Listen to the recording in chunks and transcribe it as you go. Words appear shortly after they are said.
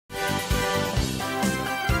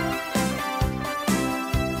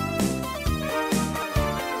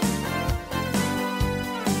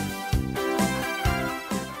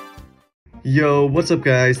Yo, what's up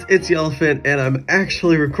guys? It's the Elephant and I'm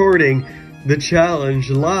actually recording the challenge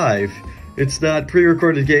live. It's not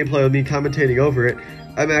pre-recorded gameplay with me commentating over it.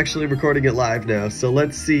 I'm actually recording it live now, so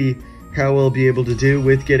let's see how we'll be able to do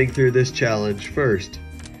with getting through this challenge first,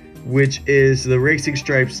 which is the Racing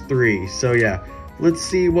Stripes 3. So yeah, let's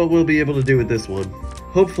see what we'll be able to do with this one.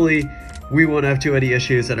 Hopefully, we won't have too many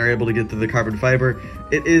issues and are able to get through the carbon fiber.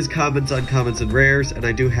 It is commons, uncommons, and rares, and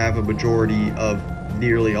I do have a majority of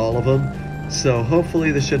nearly all of them. So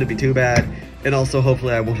hopefully this shouldn't be too bad, and also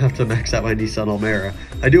hopefully I won't have to max out my Nissan Almera.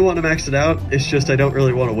 I do want to max it out, it's just I don't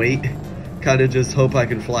really want to wait. Kind of just hope I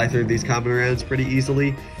can fly through these common rounds pretty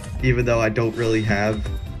easily, even though I don't really have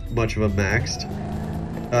much of them maxed.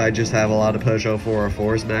 I just have a lot of Peugeot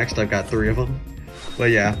 404s maxed, I've got 3 of them. But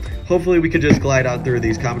yeah, hopefully we can just glide on through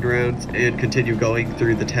these common rounds and continue going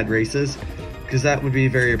through the 10 races, because that would be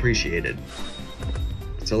very appreciated.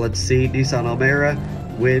 So let's see, Nissan Almera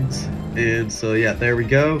wins. And so yeah, there we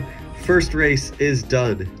go. First race is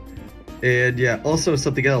done. And yeah, also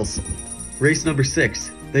something else. Race number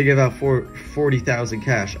 6, they give out 40,000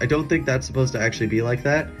 cash. I don't think that's supposed to actually be like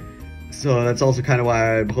that. So that's also kind of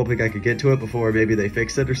why I'm hoping I could get to it before maybe they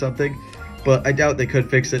fix it or something. But I doubt they could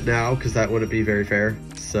fix it now because that wouldn't be very fair.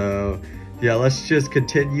 So yeah, let's just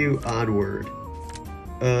continue onward.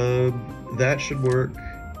 That should work.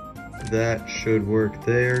 That should work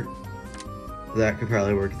there. That could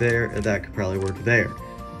probably work there, and that could probably work there.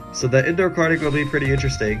 So the indoor karting will be pretty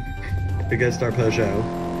interesting against our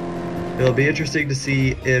Peugeot. It'll be interesting to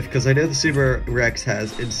see if, because I know the Subaru Rex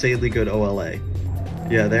has insanely good OLA.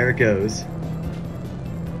 Yeah, there it goes.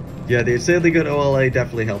 Yeah, the insanely good OLA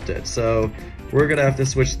definitely helped it. So we're gonna have to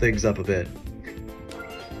switch things up a bit.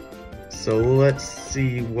 So let's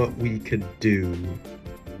see what we could do.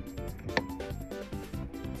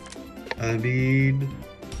 I mean,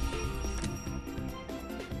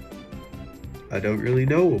 I don't really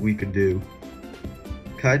know what we could do.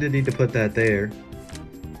 Kinda need to put that there.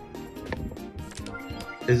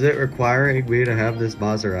 Is it requiring me to have this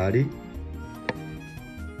Maserati?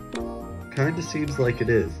 Kinda seems like it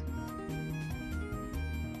is.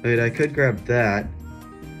 I mean, I could grab that.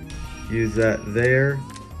 Use that there.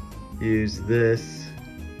 Use this.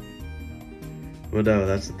 Well, no,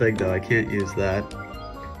 that's the thing though. I can't use that.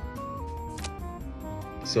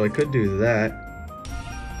 So I could do that.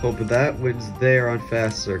 Hope that wins there on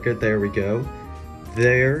fast circuit. There we go.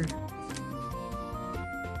 There.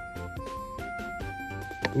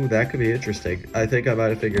 Ooh, that could be interesting. I think I might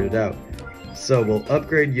have figured it out. So we'll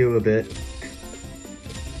upgrade you a bit.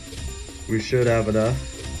 We should have enough.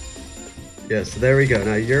 Yeah, so there we go.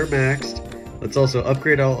 Now you're maxed. Let's also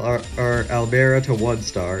upgrade our Almera to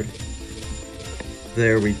 1-star.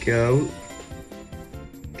 There we go.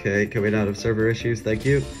 Okay, can we not have server issues? Thank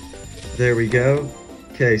you. There we go.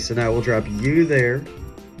 Okay, so now we'll drop you there.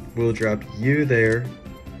 We'll drop you there.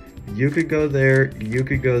 You could go there, you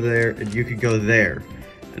could go there, and you could go there.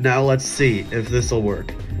 And now let's see if this will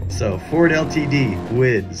work. So Ford LTD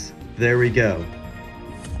wins. There we go.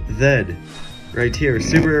 Then, right here,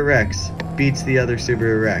 Subaru Rex beats the other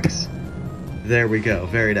Subaru Rex. There we go,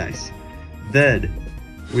 very nice. Then,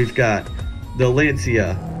 we've got the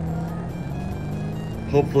Lancia.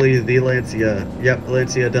 Hopefully the Lancia, yep,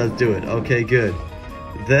 Lancia does do it. Okay, good.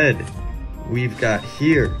 Then, we've got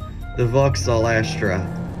here, the Vauxhall Astra,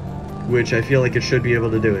 which I feel like it should be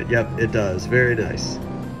able to do it. Yep, it does. Very nice.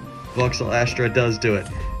 Vauxhall Astra does do it.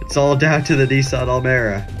 It's all down to the Nissan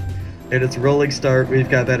Almera. And it's rolling start,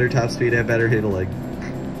 we've got better top speed and better handling.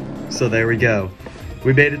 So there we go.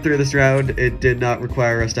 We made it through this round. It did not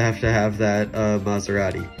require us to have that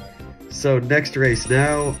Maserati. So next race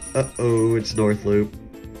now, uh-oh, it's North Loop.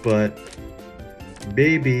 But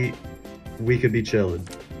maybe we could be chilling.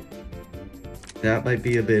 That might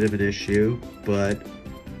be a bit of an issue, but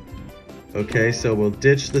okay, so we'll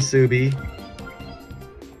ditch the Subi.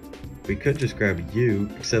 We could just grab you,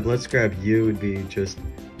 except let's grab you and be just,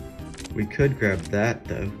 we could grab that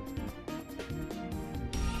though.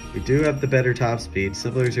 We do have the better top speed,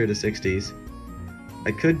 similar 0 to 60s.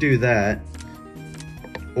 I could do that,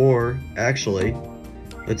 or actually,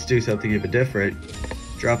 let's do something even different.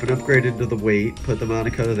 Drop an upgrade into the weight, put the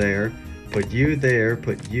Monaco there, put you there,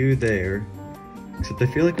 put you there. Except I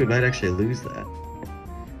feel like we might actually lose that.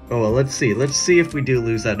 Oh, well, let's see. Let's see if we do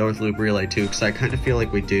lose that North Loop Relay too, because I kind of feel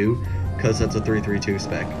like we do, because that's a 332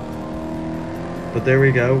 spec. But there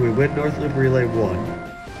we go. We win North Loop Relay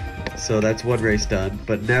 1. So that's one race done.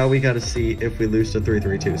 But now we got to see if we lose to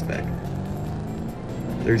 332 spec.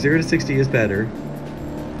 Their 0 to 60 is better.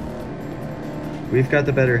 We've got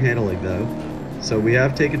the better handling though. So we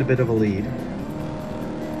have taken a bit of a lead.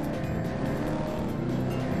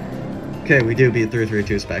 Okay, we do beat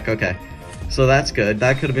 332 spec. Okay. So that's good.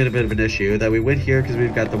 That could have been a bit of an issue. That we win here because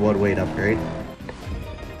we've got the 1 weight upgrade.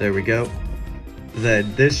 There we go.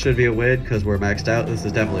 Then this should be a win because we're maxed out. This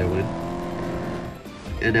is definitely a win.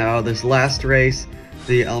 And now this last race,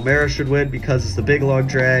 the Almera should win because it's the big long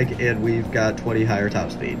drag and we've got 20 higher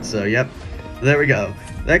top speed. So yep, there we go.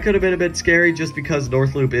 That could have been a bit scary just because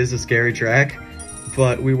North Loop is a scary track,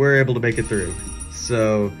 but we were able to make it through.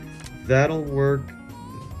 So that'll work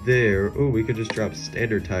there. Ooh, we could just drop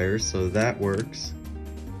standard tires, so that works.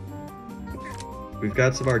 We've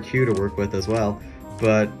got some RQ to work with as well,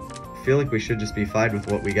 but I feel like we should just be fine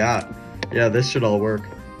with what we got. Yeah, this should all work.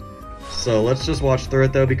 So let's just watch through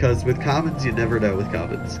it though, because with commons, you never know with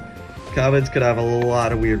commons. Commons could have a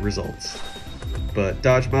lot of weird results. But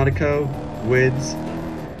Dodge Monaco wins.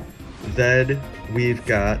 Then we've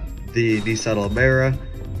got the Nissan Almera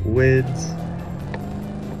wins.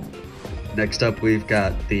 Next up, we've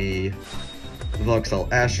got the Vauxhall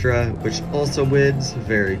Astra, which also wins.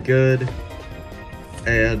 Very good.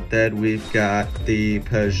 And then we've got the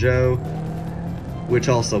Peugeot, which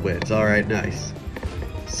also wins. Alright, nice.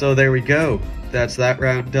 So there we go. That's that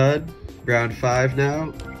round done. Round 5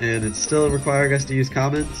 now. And it's still requiring us to use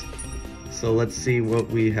commons. So let's see what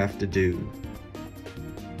we have to do.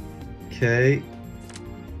 Okay.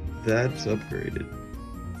 That's upgraded.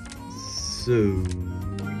 So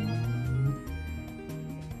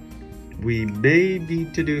we may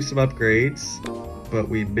need to do some upgrades, but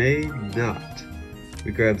we may not.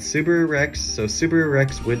 We grab Subaru Rex, so Subaru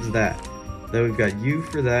Rex wins that. Then we've got U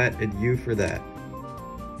for that and U for that.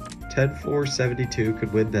 10472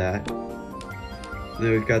 could win that.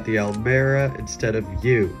 Then we've got the Almera instead of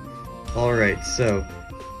U. Alright, so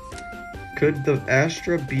could the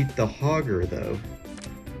Astra beat the Hogger though?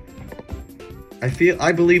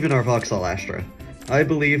 I believe in our Vauxhall Astra. I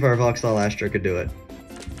believe our Vauxhall Astra could do it.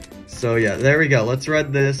 So yeah, there we go. Let's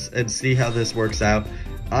run this and see how this works out.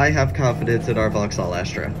 I have confidence in our Vauxhall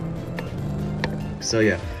Astra. So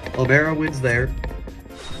yeah, Almera wins there.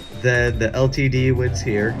 Then the LTD wins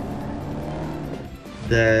here.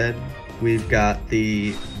 Then we've got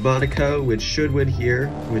the Monaco, which should win here,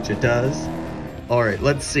 which it does. Alright,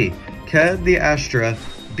 let's see. Can the Astra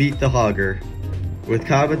beat the Hogger? With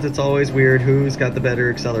commons, it's always weird who's got the better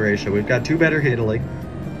acceleration. We've got 2 better handling.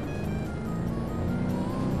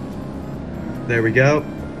 There we go.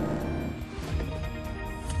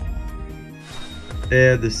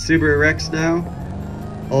 And the Subaru Rex now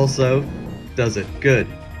also does it. Good.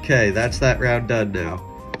 Okay, that's that round done now.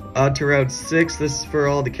 On to round 6. This is for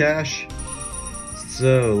all the cash.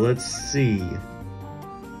 So let's see.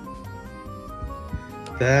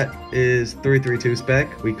 That is 332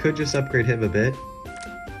 spec. We could just upgrade him a bit.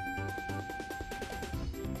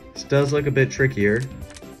 This does look a bit trickier.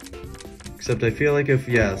 Except I feel like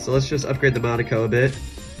yeah, so let's just upgrade the Monaco a bit.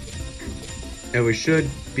 And we should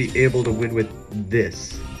be able to win with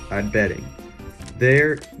this, I'm betting.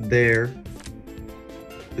 There, there,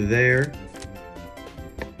 there,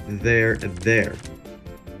 there, and there.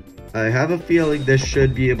 I have a feeling this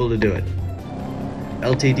should be able to do it.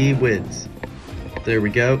 LTD wins. There we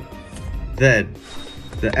go. Then,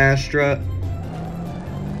 the Astra.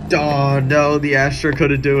 Oh no, the Astra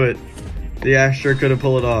couldn't do it. The Astra couldn't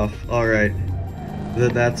pull it off. Alright.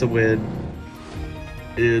 Then that's a win.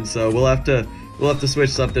 And so we'll have to switch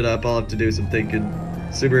something up. I'll have to do some thinking.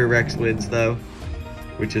 Subaru Rex wins though,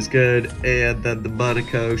 which is good. And then the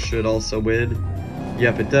Monaco should also win.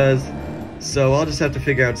 Yep, it does. So I'll just have to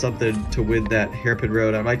figure out something to win that hairpin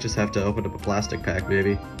road. I might just have to open up a plastic pack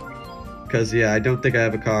maybe. Because yeah, I don't think I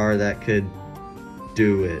have a car that could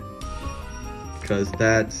do it. Because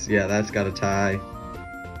that's got a tie.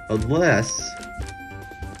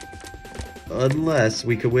 Unless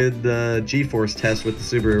we could win the G-Force test with the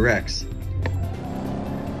Subaru Rex.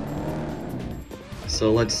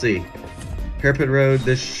 So let's see. Hairpin road,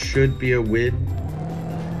 this should be a win.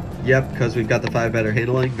 Yep, because we've got the 5 better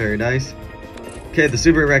handling. Very nice. Okay, the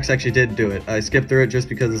Subaru Rex actually did do it. I skipped through it just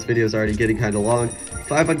because this video is already getting kind of long.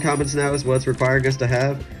 5 uncommons now is what's requiring us to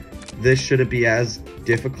have. This shouldn't be as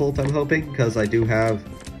difficult, I'm hoping, because I do have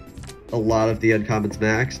a lot of the uncommons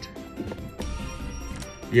maxed.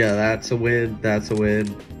 Yeah, that's a win, that's a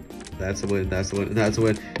win, that's a win, that's a win, that's a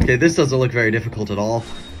win. Okay, this doesn't look very difficult at all,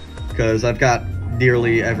 because I've got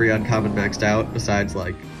nearly every uncommon maxed out, besides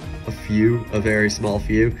like a very small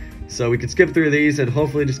few. So we can skip through these and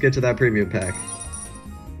hopefully just get to that premium pack.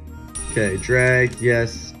 Okay, drag,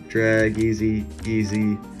 yes, drag, easy,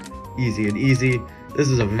 easy, easy, and easy. This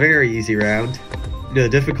is a very easy round. The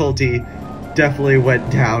difficulty definitely went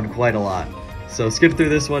down quite a lot. So skip through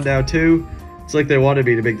this one now too. It's like they wanted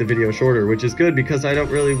me to make the video shorter, which is good because I don't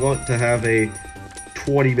really want to have a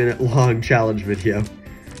 20-minute long challenge video.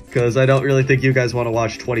 Because I don't really think you guys want to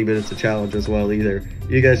watch 20 minutes of challenge as well either.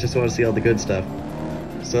 You guys just want to see all the good stuff.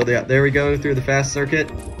 So yeah, there we go through the fast circuit.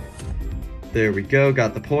 There we go,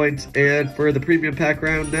 got the points. And for the premium pack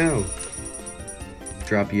round now.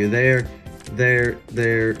 Drop you there,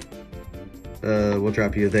 there. We'll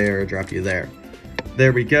drop you there, drop you there.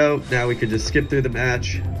 There we go. Now we can just skip through the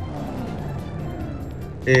match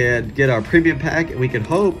and get our premium pack, and we can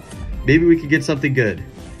hope maybe we can get something good.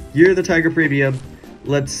 Year of the Tiger Premium.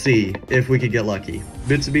 Let's see if we can get lucky.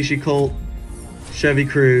 Mitsubishi Colt, Chevy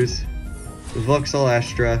Cruze, Vauxhall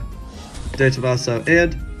Astra, De Tomaso,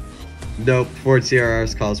 and nope, Ford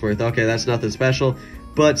CRR's Cosworth. Okay, that's nothing special,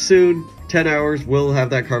 but soon, 10 hours, we'll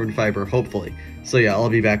have that carbon fiber, hopefully. So yeah, I'll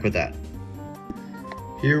be back with that.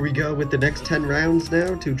 Here we go with the next 10 rounds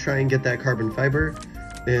now to try and get that carbon fiber.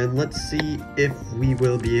 And let's see if we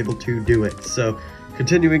will be able to do it. So,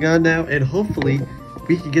 continuing on now, and hopefully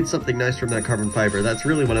we can get something nice from that carbon fiber. That's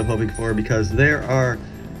really what I'm hoping for, because there are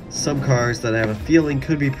some cars that I have a feeling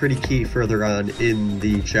could be pretty key further on in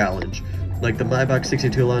the challenge. Like the Maybach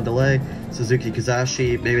 62 Lawn Delay, Suzuki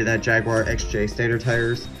Kizashi, maybe that Jaguar XJ standard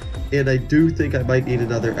tires. And I do think I might need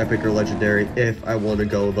another epic or legendary if I want to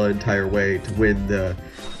go the entire way to win the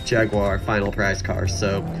Jaguar final prize car.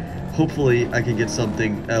 So hopefully I can get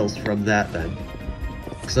something else from that then.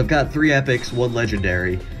 Because I've got 3 epics, 1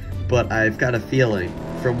 legendary, but I've got a feeling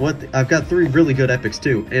from what I've got 3 really good epics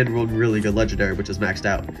too, and 1 really good legendary, which is maxed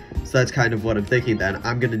out. So that's kind of what I'm thinking then.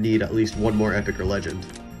 I'm going to need at least 1 more epic or legend.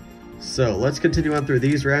 So let's continue on through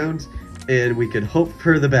these rounds, and we can hope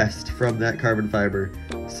for the best from that carbon fiber.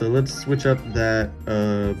 So let's switch up that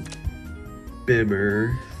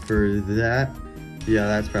Bimmer for that. Yeah,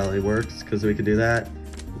 that's probably works, because we can do that,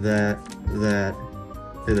 that,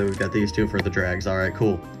 and then we've got these 2 for the drags. Alright,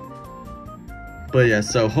 cool. But yeah,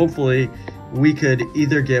 so hopefully we could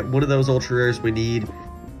either get one of those ultra rares we need,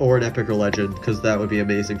 or an epic or legend, because that would be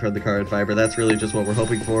amazing from the carbon fiber. That's really just what we're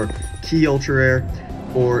hoping for. Key ultra rare,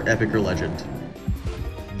 or epic or legend.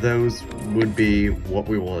 Those would be what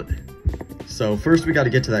we want. So first we got to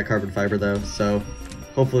get to that carbon fiber though, so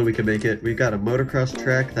hopefully we can make it. We've got a motocross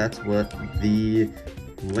track. That's what the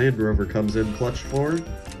Land Rover comes in clutch for.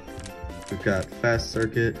 We've got fast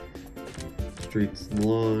circuit, streets and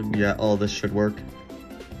lawn. Yeah, all this should work.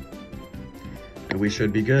 And we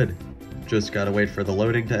should be good. Just gotta wait for the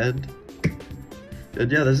loading to end.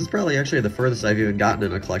 And yeah, this is probably actually the furthest I've even gotten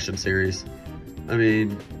in a collection series. I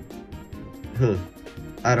mean,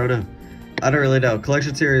 I don't know. I don't really know.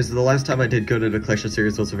 Collection series, the last time I did good in a collection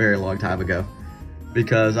series was a very long time ago.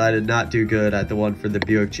 Because I did not do good at the one for the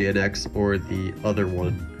Buick GNX or the other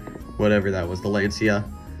one. Whatever that was, the Lancia.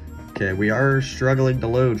 Okay, we are struggling to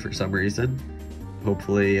load for some reason.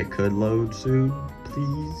 Hopefully it could load soon,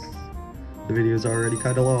 please. The video's already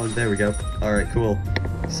kind of long. There we go. Alright, cool.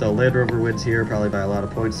 So Land Rover wins here, probably by a lot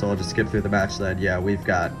of points, so I'll just skip through the match then. Yeah, we've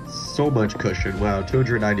got so much cushion. Wow,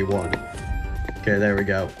 291. Okay, there we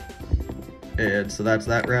go. And so that's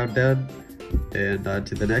that round done. And on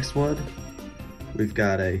to the next one. We've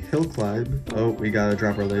got a hill climb. Oh, we gotta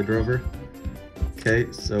drop our Land Rover.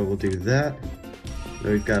 Okay, so we'll do that.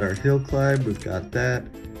 Then we've got our hill climb. We've got that.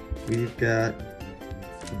 We've got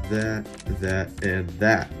that, and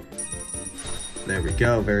that. There we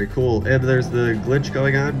go, very cool. And there's the glitch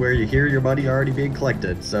going on where you hear your money already being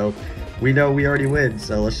collected. So we know we already win,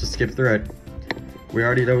 so let's just skip through it. We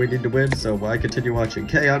already know we need to win, so why continue watching?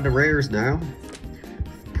 Okay, on to rares now.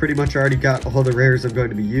 Pretty much already got all the rares I'm going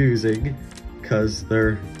to be using, because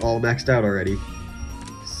they're all maxed out already.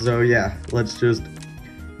 So yeah, let's just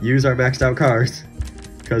use our maxed out cars,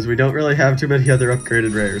 because we don't really have too many other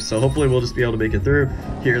upgraded rares. So hopefully we'll just be able to make it through,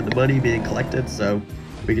 hear the money being collected, so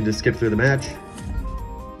we can just skip through the match.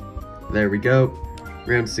 There we go.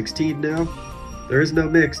 Round 16 now. There is no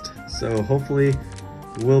mixed, so hopefully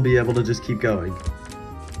we'll be able to just keep going.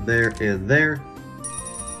 There and there.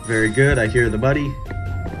 Very good, I hear the money.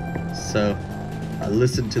 So I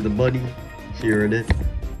listen to the money, hearing it,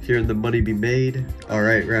 hearing the money be made.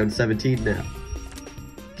 Alright, round 17 now.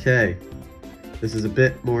 Okay. This is a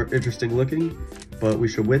bit more interesting looking, but we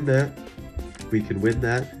should win that. We can win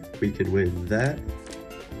that. We can win that.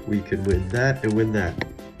 We can win that and win that.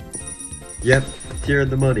 Yep, hearing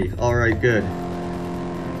the money. Alright, good.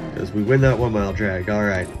 Because we win that 1 mile drag.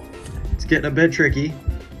 Alright. It's getting a bit tricky,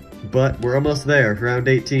 but we're almost there. Round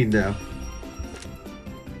 18 now.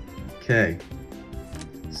 Okay.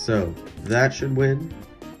 So, that should win.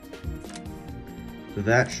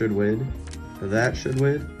 That should win. That should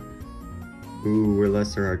win. Ooh, we're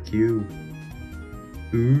lesser RQ.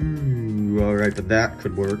 Ooh, alright, but that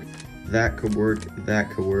could work. That could work, that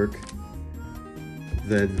could work.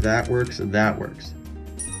 Then that works, and that works.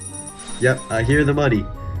 Yep, I hear the money.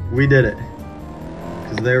 We did it.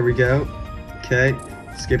 Because there we go. Okay,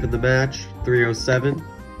 skipping the match. 307.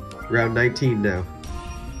 Round 19 now.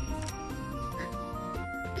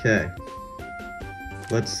 Okay.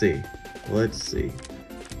 Let's see. Let's see.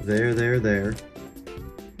 There.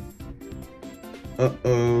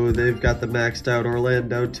 Uh-oh, they've got the maxed out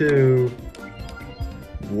Orlando too.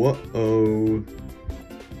 Whoa.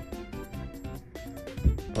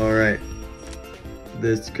 Alright.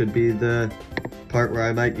 This could be the part where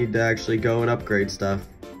I might need to actually go and upgrade stuff.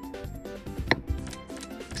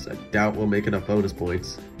 Because I doubt we'll make enough bonus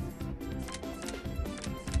points.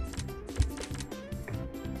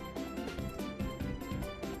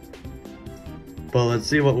 But let's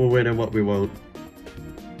see what we'll win and what we won't.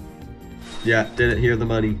 Yeah, didn't hear the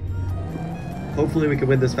money. Hopefully we can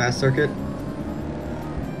win this fast circuit.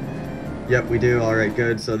 Yep, we do. Alright,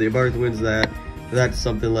 good. So the Abarth wins that. That's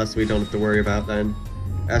something less we don't have to worry about then.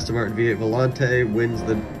 Aston Martin V8 Volante wins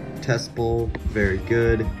the Test Bowl. Very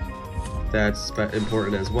good. That's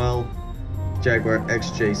important as well. Jaguar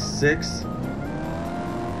XJ6.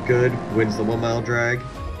 Good. Wins the 1 mile drag.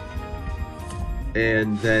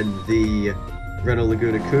 And then the Renault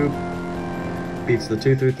Laguna Coupe beats the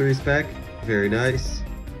 2 through 3 spec. Very nice.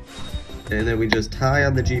 And then we just tie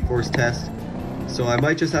on the G-Force test. So I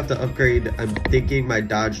might just have to upgrade, I'm thinking, my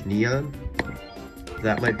Dodge Neon.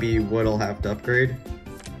 That might be what I'll have to upgrade.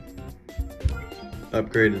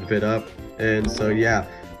 Upgrade it a bit up. And so yeah,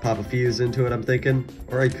 pop a fuse into it, I'm thinking.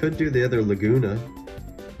 Or I could do the other Laguna.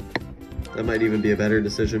 That might even be a better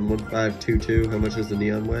decision. 1522, how much does the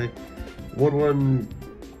Neon weigh? 11...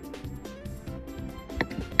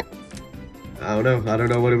 I don't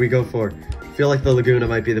know, what do we go for? I feel like the Laguna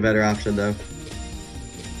might be the better option though.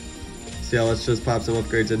 So yeah, let's just pop some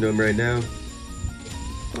upgrades into them right now.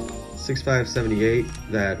 6578,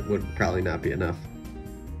 that would probably not be enough.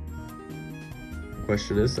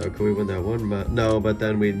 Question is though, can we win that 1 mile? No, but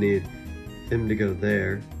then we'd need him to go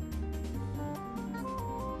there.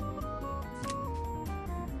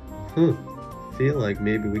 Feel like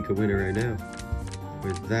maybe we could win it right now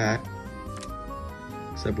with that.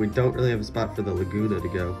 Except we don't really have a spot for the Laguna to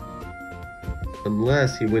go.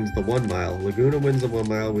 Unless he wins the 1 mile. Laguna wins the 1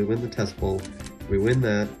 mile, we win the Test Bowl. We win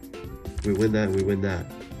that. We win that, we win that.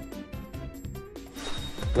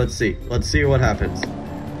 Let's see. Let's see what happens.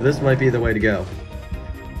 This might be the way to go.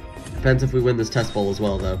 Depends if we win this Test Bowl as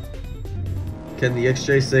well, though. Can the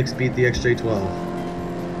XJ6 beat the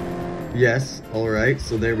XJ12? Yes. Alright,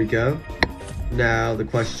 so there we go. Now, the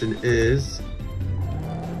question is...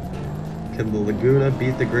 can the Laguna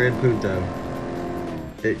beat the Gran Punto?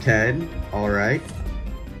 It can. Alright.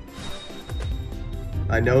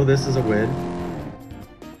 I know this is a win.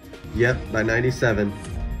 Yep, by 97.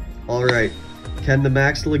 Alright. Can the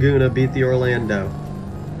Max Laguna beat the Orlando?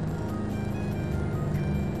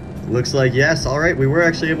 Looks like yes. Alright, we were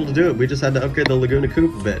actually able to do it. We just had to upgrade the Laguna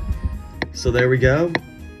Coupe a bit. So there we go.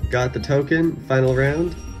 Got the token. Final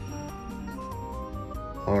round.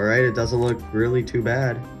 Alright, it doesn't look really too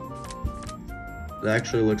bad. It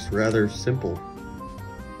actually looks rather simple.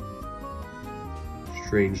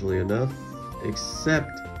 Strangely enough. Except,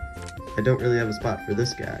 I don't really have a spot for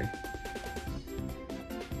this guy.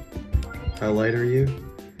 How light are you?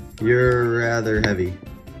 You're rather heavy.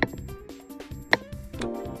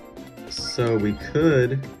 So we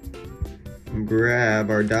could grab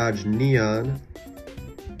our Dodge Neon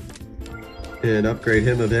and upgrade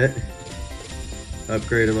him a bit.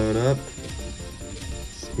 Upgrade him on up.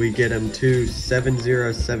 We get him to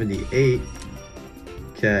 7078.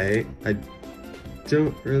 Okay, I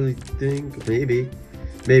don't really think, maybe.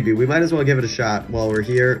 We might as well give it a shot while we're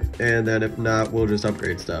here, and then if not, we'll just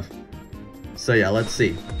upgrade stuff. So yeah, let's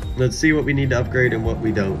see. Let's see what we need to upgrade and what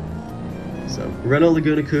we don't. So, Renault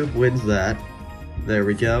Laguna Coupe wins that. There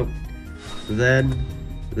we go. Then,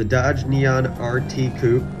 the Dodge Neon RT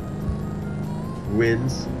Coupe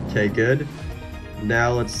wins. Okay, good.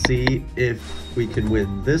 Now let's see if we can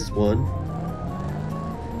win this one.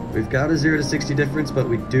 We've got a 0 to 60 difference, but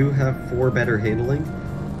we do have 4 better handling.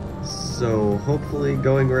 So hopefully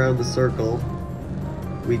going around the circle,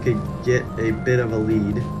 we could get a bit of a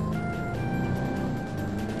lead.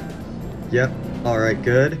 Yep, alright,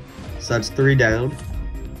 good. So that's 3 down.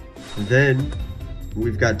 Then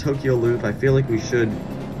we've got Tokyo Loop. I feel like we should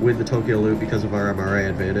win the Tokyo Loop because of our MRA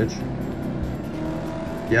advantage.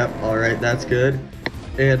 Yep, alright, that's good.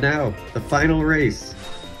 And now, the final race.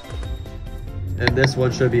 And this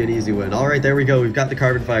one should be an easy win. Alright, there we go. We've got the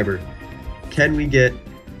carbon fiber. Can we get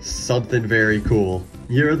something very cool?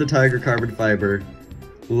 Year of the Tiger carbon fiber.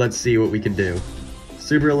 Let's see what we can do.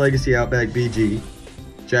 Subaru Legacy Outback BG.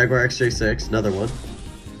 Jaguar XJ6, another one.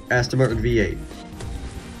 Aston Martin V8.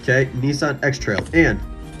 Okay, Nissan X-Trail, and...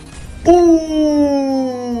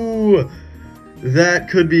 Ooh! That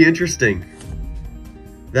could be interesting.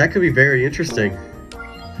 That could be very interesting.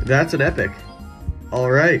 That's an epic.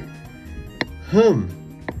 Alright.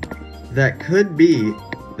 That could be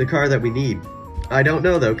the car that we need. I don't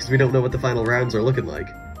know though, because we don't know what the final rounds are looking like.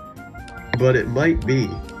 But it might be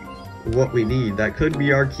what we need. That could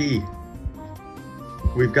be our key.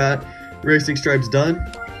 We've got Racing Stripes done.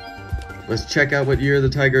 Let's check out what Year the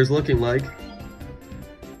Tiger is looking like.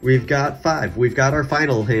 We've got 5. We've got our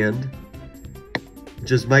final hand.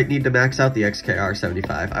 Just might need to max out the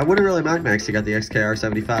XKR75. I wouldn't really mind maxing out the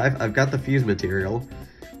XKR75. I've got the fuse material.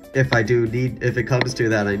 If it comes to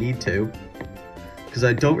that, I need to. Because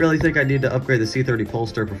I don't really think I need to upgrade the C30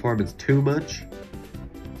 Polestar performance too much.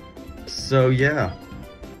 So yeah.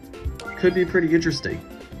 Could be pretty interesting.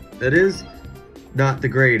 It is not the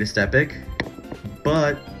greatest epic,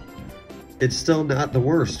 but it's still not the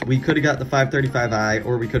worst. We could have got the 535i,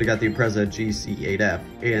 or we could have got the Impreza GC8F,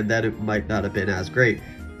 and that it might not have been as great.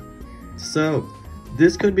 So,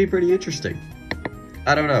 this could be pretty interesting.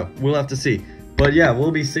 I don't know. We'll have to see. But yeah,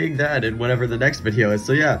 we'll be seeing that in whatever the next video is.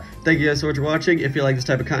 So yeah, thank you guys so much for watching. If you like this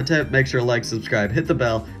type of content, make sure to like, subscribe, hit the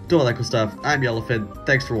bell, do all that cool stuff. I'm Yellowfin.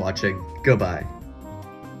 Thanks for watching. Goodbye.